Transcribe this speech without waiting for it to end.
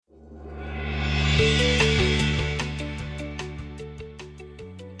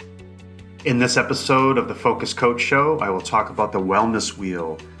In this episode of the Focus Coach Show, I will talk about the wellness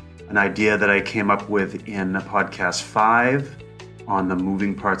wheel, an idea that I came up with in podcast 5 on the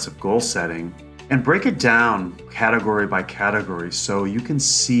moving parts of goal setting, and break it down category by category so you can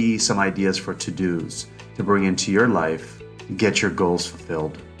see some ideas for to-dos to bring into your life to get your goals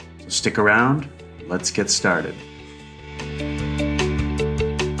fulfilled. So stick around, let's get started.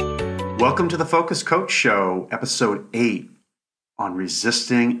 Welcome to the Focus Coach Show, episode 8. On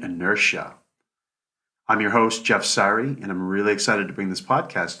resisting inertia. I'm your host, Jeff Sari, and I'm really excited to bring this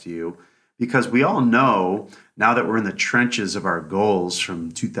podcast to you because we all know now that we're in the trenches of our goals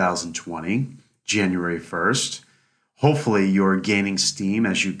from 2020, January 1st, hopefully you're gaining steam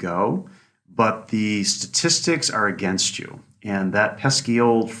as you go, but the statistics are against you. And that pesky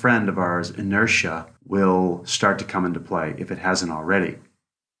old friend of ours, inertia, will start to come into play if it hasn't already.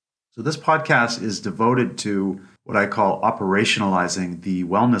 So this podcast is devoted to what I call operationalizing the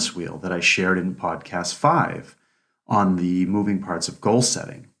wellness wheel that I shared in podcast 5 on the moving parts of goal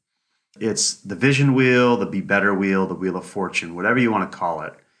setting. It's the vision wheel, the be better wheel, the wheel of fortune, whatever you want to call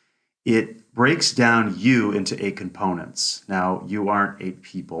it. It breaks down you into 8 components. Now, you aren't 8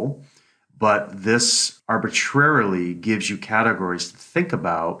 people, but this arbitrarily gives you categories to think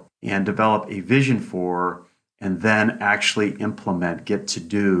about and develop a vision for, and then actually implement, get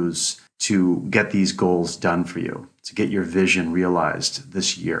to-dos to get these goals done for you, to get your vision realized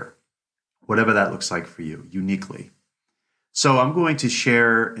this year, whatever that looks like for you uniquely. So I'm going to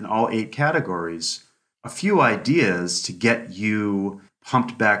share in all 8 categories a few ideas to get you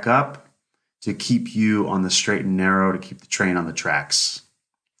pumped back up, to keep you on the straight and narrow, to keep the train on the tracks.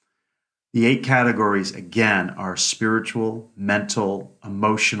 The 8 categories, again, are spiritual, mental,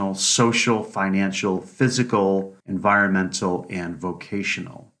 emotional, social, financial, physical, environmental, and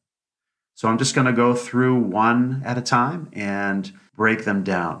vocational. So I'm just going to go through one at a time and break them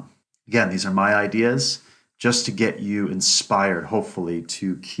down. Again, these are my ideas just to get you inspired, hopefully,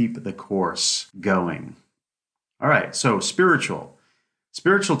 to keep the course going. All right, so spiritual.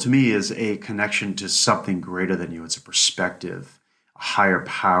 Spiritual to me is a connection to something greater than you. It's a perspective, a higher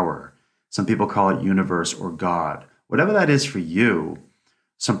power. Some people call it universe or God. Whatever that is for you,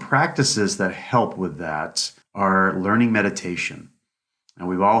 some practices that help with that are learning meditation. And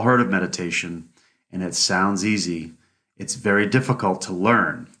we've all heard of meditation, and it sounds easy. It's very difficult to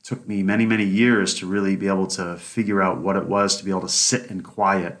learn. It took me many, many years to really be able to figure out what it was to be able to sit in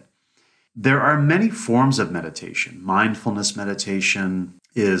quiet. There are many forms of meditation. Mindfulness meditation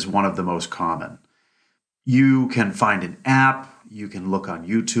is one of the most common. You can find an app. You can look on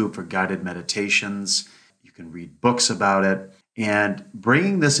YouTube for guided meditations. You can read books about it. And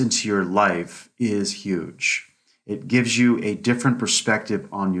bringing this into your life is huge. It gives you a different perspective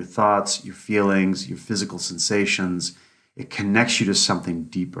on your thoughts, your feelings, your physical sensations. It connects you to something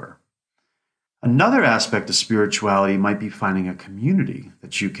deeper. Another aspect of spirituality might be finding a community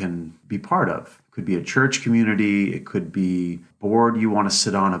that you can be part of. It could be a church community. It could be a board you want to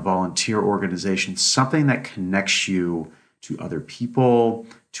sit on, a volunteer organization, something that connects you to other people,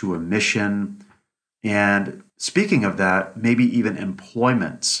 to a mission. And speaking of that, maybe even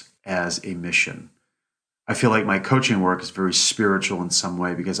employment as a mission. I feel like my coaching work is very spiritual in some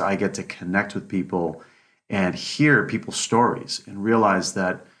way because I get to connect with people and hear people's stories and realize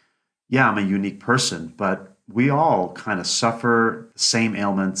that, yeah, I'm a unique person, but we all kind of suffer the same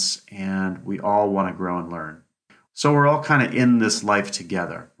ailments and we all want to grow and learn. So we're all kind of in this life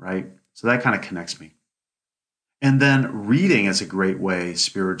together, right? So that kind of connects me. And then reading is a great way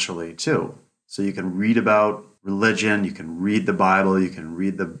spiritually too. So you can read about religion, you can read the Bible, you can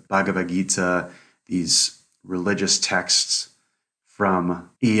read the Bhagavad Gita, these religious texts from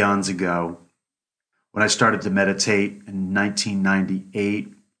eons ago. When I started to meditate in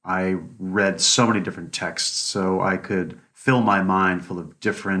 1998, I read so many different texts so I could fill my mind full of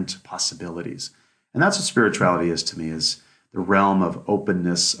different possibilities. And that's what spirituality is to me, is the realm of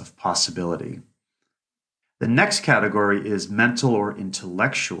openness, of possibility. The next category is mental or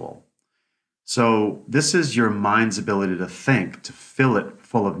intellectual. So this is your mind's ability to think, to fill it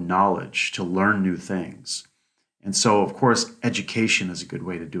full of knowledge, to learn new things. And so, of course, education is a good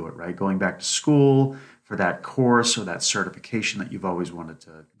way to do it, right? Going back to school for that course or that certification that you've always wanted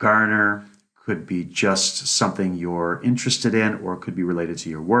to garner. Could be just something you're interested in, or it could be related to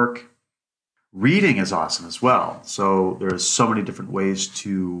your work. Reading is awesome as well. So there's so many different ways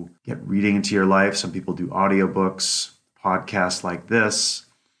to get reading into your life. Some people do audiobooks, podcasts like this,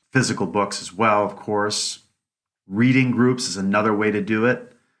 physical books as well, of course. Reading groups is another way to do it.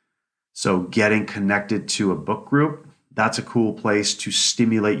 So getting connected to a book group, that's a cool place to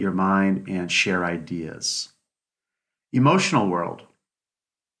stimulate your mind and share ideas. Emotional world.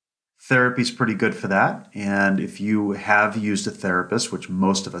 Therapy is pretty good for that. And if you have used a therapist, which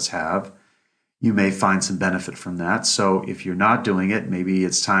most of us have, you may find some benefit from that. So if you're not doing it, maybe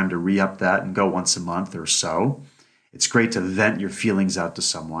it's time to re-up that and go once a month or so. It's great to vent your feelings out to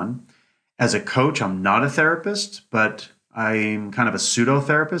someone. As a coach, I'm not a therapist, but I'm kind of a pseudo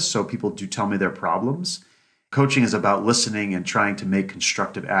therapist. So people do tell me their problems. Coaching is about listening and trying to make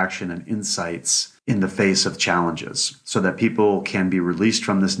constructive action and insights in the face of challenges so that people can be released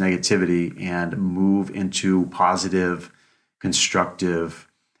from this negativity and move into positive, constructive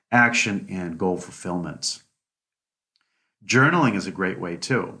action and goal fulfillment. Journaling is a great way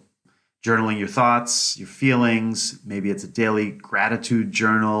too. Journaling your thoughts, your feelings, maybe it's a daily gratitude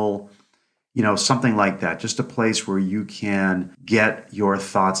journal, something like that. Just a place where you can get your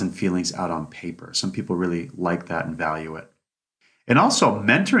thoughts and feelings out on paper. Some people really like that and value it. And also,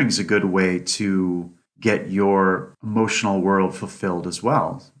 mentoring is a good way to get your emotional world fulfilled as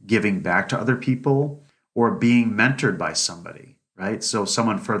well. Giving back to other people or being mentored by somebody, right? So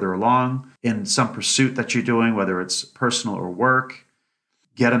someone further along in some pursuit that you're doing, whether it's personal or work,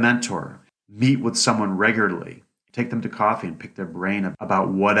 get a mentor. Meet with someone regularly. Take them to coffee and pick their brain about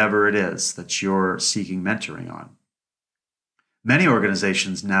whatever it is that you're seeking mentoring on. Many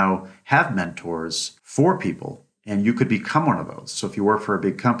organizations now have mentors for people, and you could become one of those. So if you work for a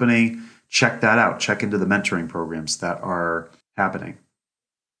big company, check that out. Check into the mentoring programs that are happening.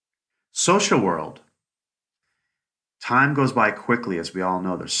 Social world. Time goes by quickly, as we all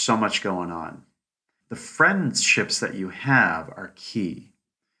know. There's so much going on. The friendships that you have are key.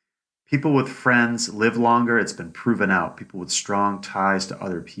 People with friends live longer. It's been proven out. People with strong ties to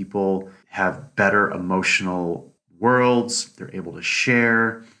other people have better emotional worlds. They're able to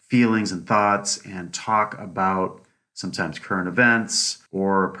share feelings and thoughts and talk about sometimes current events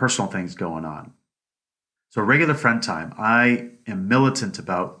or personal things going on. So regular friend time. I am militant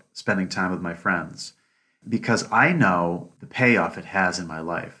about spending time with my friends because I know the payoff it has in my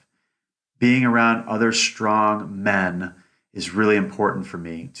life. Being around other strong men is really important for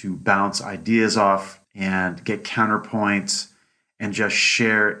me to bounce ideas off and get counterpoints and just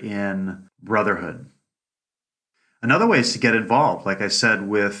share in brotherhood. Another way is to get involved. Like I said,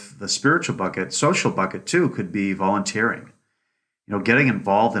 with the spiritual bucket, social bucket too could be volunteering. Getting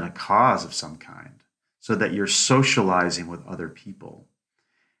involved in a cause of some kind so that you're socializing with other people.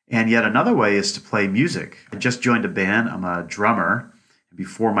 And yet another way is to play music. I just joined a band. I'm a drummer.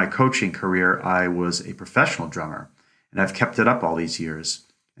 Before my coaching career, I was a professional drummer. And I've kept it up all these years.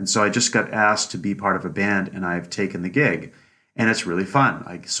 And so I just got asked to be part of a band, and I've taken the gig. And it's really fun.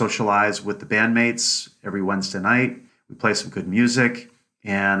 I socialize with the bandmates every Wednesday night. We play some good music,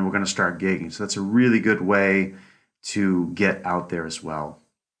 and we're going to start gigging. So that's a really good way to get out there as well.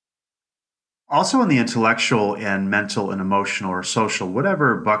 Also in the intellectual and mental and emotional or social,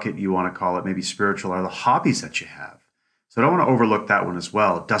 whatever bucket you want to call it, maybe spiritual, are the hobbies that you have. So I don't want to overlook that one as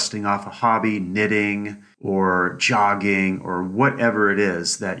well. Dusting off a hobby, knitting or jogging or whatever it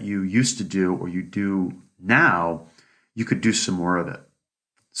is that you used to do or you do now, you could do some more of it.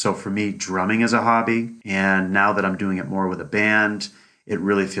 So for me, drumming is a hobby. And now that I'm doing it more with a band, it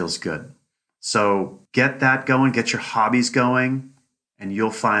really feels good. So get that going, get your hobbies going, and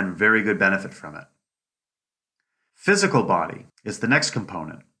you'll find very good benefit from it. Physical body is the next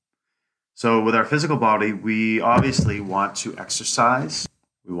component. So with our physical body, we obviously want to exercise,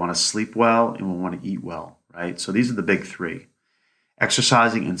 we want to sleep well, and we want to eat well, right? So these are the big three.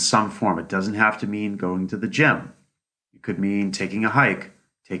 Exercising in some form. It doesn't have to mean going to the gym. It could mean taking a hike,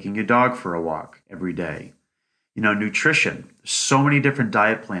 taking your dog for a walk every day. Nutrition. There's so many different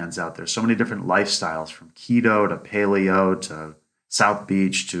diet plans out there, so many different lifestyles from keto to paleo to South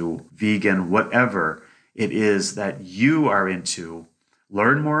Beach to vegan, whatever it is that you are into.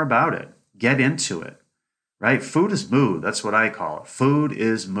 Learn more about it. Get into it, right? Food is mood. That's what I call it. Food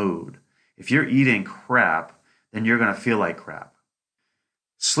is mood. If you're eating crap, then you're going to feel like crap.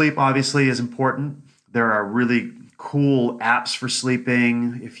 Sleep, obviously, is important. There are really cool apps for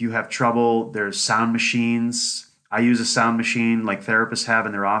sleeping. If you have trouble, there's sound machines. I use a sound machine like therapists have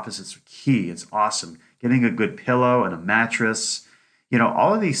in their office. It's key. It's awesome. Getting a good pillow and a mattress.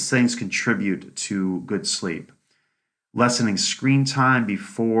 All of these things contribute to good sleep. Lessening screen time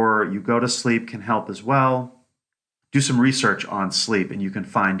before you go to sleep can help as well. Do some research on sleep and you can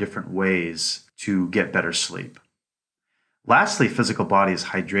find different ways to get better sleep. Lastly, physical body is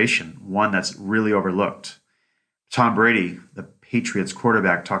hydration, one that's really overlooked. Tom Brady, the Patriots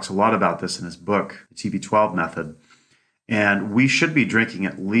quarterback, talks a lot about this in his book, The TB12 Method. And we should be drinking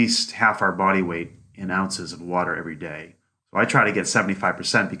at least half our body weight in ounces of water every day. So I try to get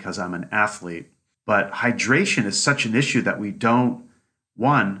 75% because I'm an athlete. But hydration is such an issue that we don't,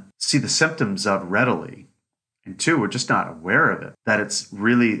 one, see the symptoms of readily. And two, we're just not aware of it, that it's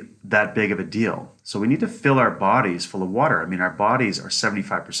really that big of a deal. So we need to fill our bodies full of water. I mean, our bodies are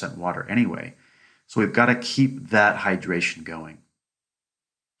 75% water anyway. So we've got to keep that hydration going.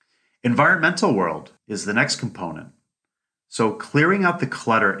 Environmental world is the next component. So clearing out the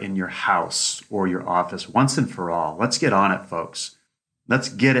clutter in your house or your office once and for all. Let's get on it, folks. Let's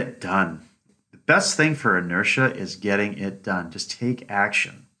get it done. The best thing for inertia is getting it done. Just take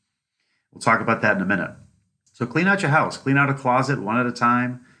action. We'll talk about that in a minute. So clean out your house, clean out a closet one at a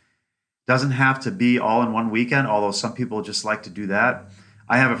time. Doesn't have to be all in one weekend, although some people just like to do that.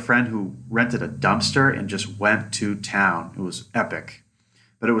 I have a friend who rented a dumpster and just went to town. It was epic.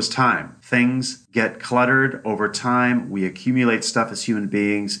 But it was time. Things get cluttered over time. We accumulate stuff as human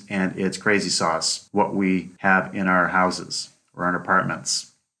beings, and it's crazy sauce what we have in our houses or in our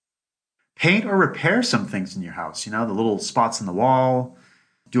apartments. Paint or repair some things in your house. The little spots in the wall.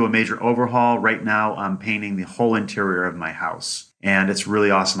 Do a major overhaul. Right now, I'm painting the whole interior of my house, and it's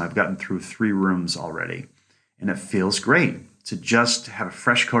really awesome. I've gotten through 3 rooms already, and it feels great to just have a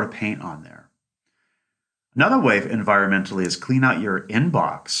fresh coat of paint on there. Another way environmentally is clean out your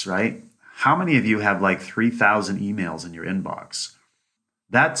inbox, right? How many of you have like 3,000 emails in your inbox?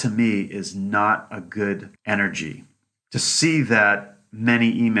 That to me is not a good energy. To see that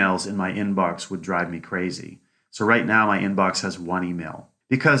many emails in my inbox would drive me crazy. So right now my inbox has 1 email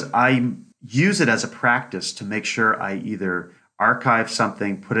because I use it as a practice to make sure I either archive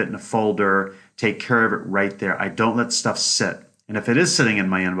something, put it in a folder, take care of it right there. I don't let stuff sit. And if it is sitting in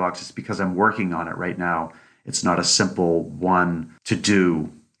my inbox, it's because I'm working on it right now. It's not a simple one to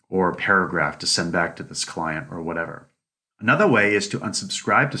do or paragraph to send back to this client or whatever. Another way is to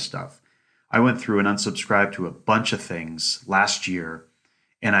unsubscribe to stuff. I went through and unsubscribed to a bunch of things last year,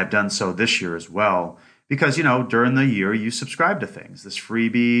 and I've done so this year as well. Because, during the year, you subscribe to things. This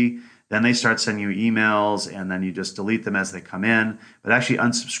freebie, then they start sending you emails, and then you just delete them as they come in. But actually,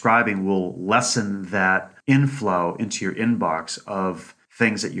 unsubscribing will lessen that inflow into your inbox of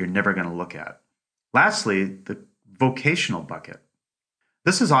things that you're never going to look at. Lastly, the vocational bucket.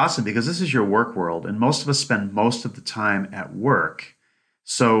 This is awesome because this is your work world, and most of us spend most of the time at work.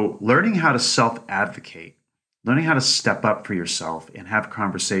 So learning how to self-advocate, learning how to step up for yourself and have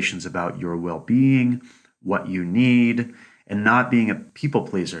conversations about your well-being, what you need, and not being a people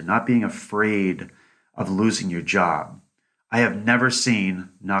pleaser, not being afraid of losing your job. I have never seen,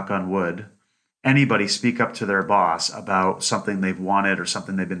 knock on wood, anybody speak up to their boss about something they've wanted or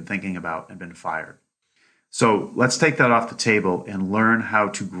something they've been thinking about and been fired. So let's take that off the table and learn how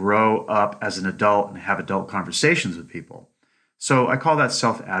to grow up as an adult and have adult conversations with people. So I call that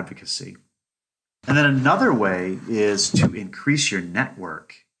self-advocacy. And then another way is to increase your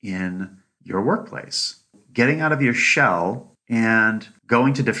network in your workplace. Getting out of your shell and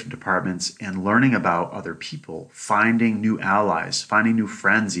going to different departments and learning about other people, finding new allies, finding new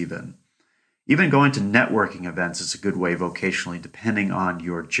friends even. Even going to networking events is a good way vocationally, depending on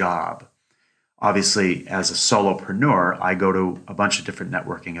your job. Obviously, as a solopreneur, I go to a bunch of different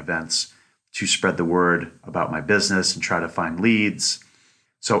networking events to spread the word about my business and try to find leads.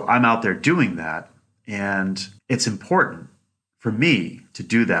 So I'm out there doing that, and it's important for me to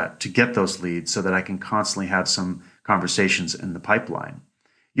do that, to get those leads so that I can constantly have some conversations in the pipeline.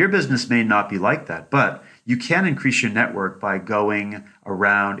 Your business may not be like that, but you can increase your network by going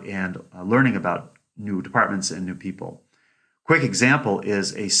around and learning about new departments and new people. Quick example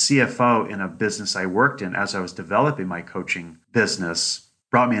is a CFO in a business I worked in as I was developing my coaching business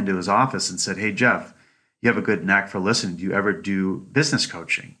brought me into his office and said, "Hey, Jeff, you have a good knack for listening. Do you ever do business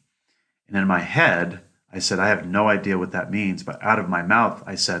coaching?" And in my head, I said, I have no idea what that means. But out of my mouth,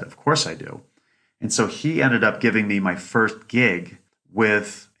 I said, of course I do. And so he ended up giving me my first gig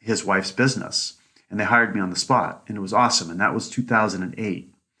with his wife's business. And they hired me on the spot. And it was awesome. And that was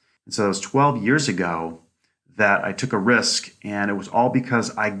 2008. And so it was 12 years ago that I took a risk. And it was all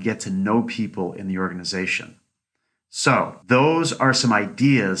because I get to know people in the organization. So those are some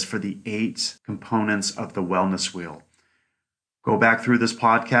ideas for the 8 components of the wellness wheel. Go back through this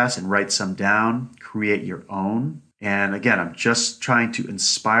podcast and write some down, create your own. And again, I'm just trying to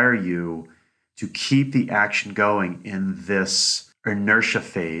inspire you to keep the action going in this inertia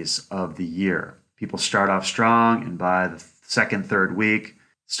phase of the year. People start off strong, and by the second, third week,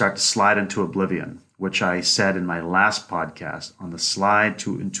 start to slide into oblivion, which I said in my last podcast on the slide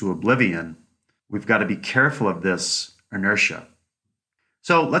into oblivion. We've got to be careful of this inertia.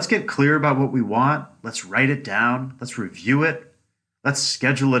 So let's get clear about what we want. Let's write it down. Let's review it. Let's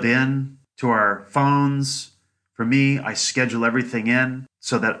schedule it in to our phones. For me, I schedule everything in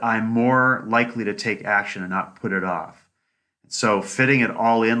so that I'm more likely to take action and not put it off. So fitting it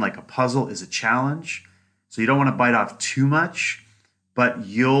all in like a puzzle is a challenge. So you don't want to bite off too much, but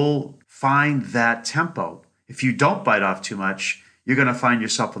you'll find that tempo. If you don't bite off too much, you're going to find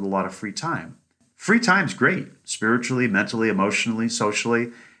yourself with a lot of free time. Free time's great. Spiritually, mentally, emotionally,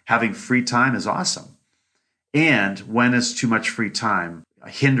 socially, having free time is awesome. And when is too much free time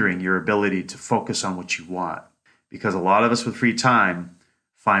hindering your ability to focus on what you want? Because a lot of us with free time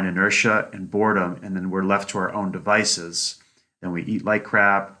find inertia and boredom, and then we're left to our own devices. Then we eat like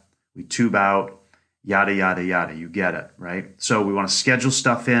crap, we tube out, yada, yada, yada. You get it, right? So we want to schedule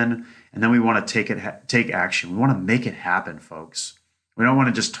stuff in, and then we want to take action. We want to make it happen, folks. We don't want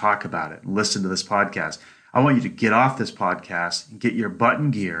to just talk about it and listen to this podcast. I want you to get off this podcast and get your butt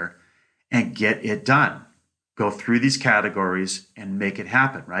in gear and get it done. Go through these categories and make it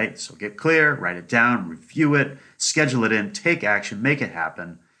happen, right? So get clear, write it down, review it, schedule it in, take action, make it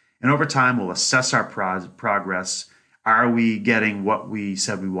happen. And over time, we'll assess our progress. Are we getting what we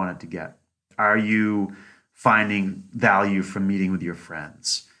said we wanted to get? Are you finding value from meeting with your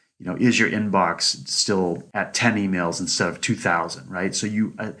friends? Is your inbox still at 10 emails instead of 2,000, right? So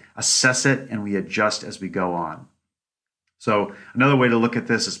you assess it and we adjust as we go on. So another way to look at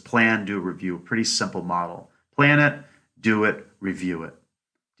this is plan, do, review. Pretty simple model. Plan it, do it, review it.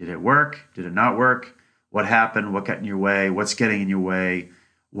 Did it work? Did it not work? What happened? What got in your way? What's getting in your way?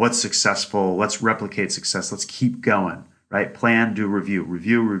 What's successful? Let's replicate success. Let's keep going, right? Plan, do, review,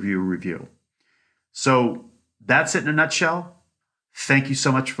 review, review, review. So that's it in a nutshell. Thank you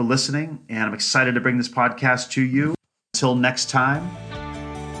so much for listening, and I'm excited to bring this podcast to you. Until next time,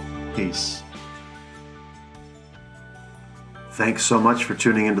 peace. Thanks so much for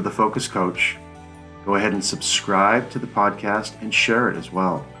tuning into The Focus Coach. Go ahead and subscribe to the podcast and share it as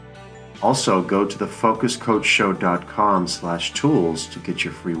well. Also, go to thefocuscoachshow.com/tools to get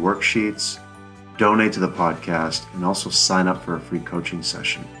your free worksheets, donate to the podcast, and also sign up for a free coaching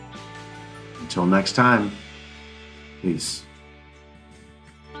session. Until next time, peace.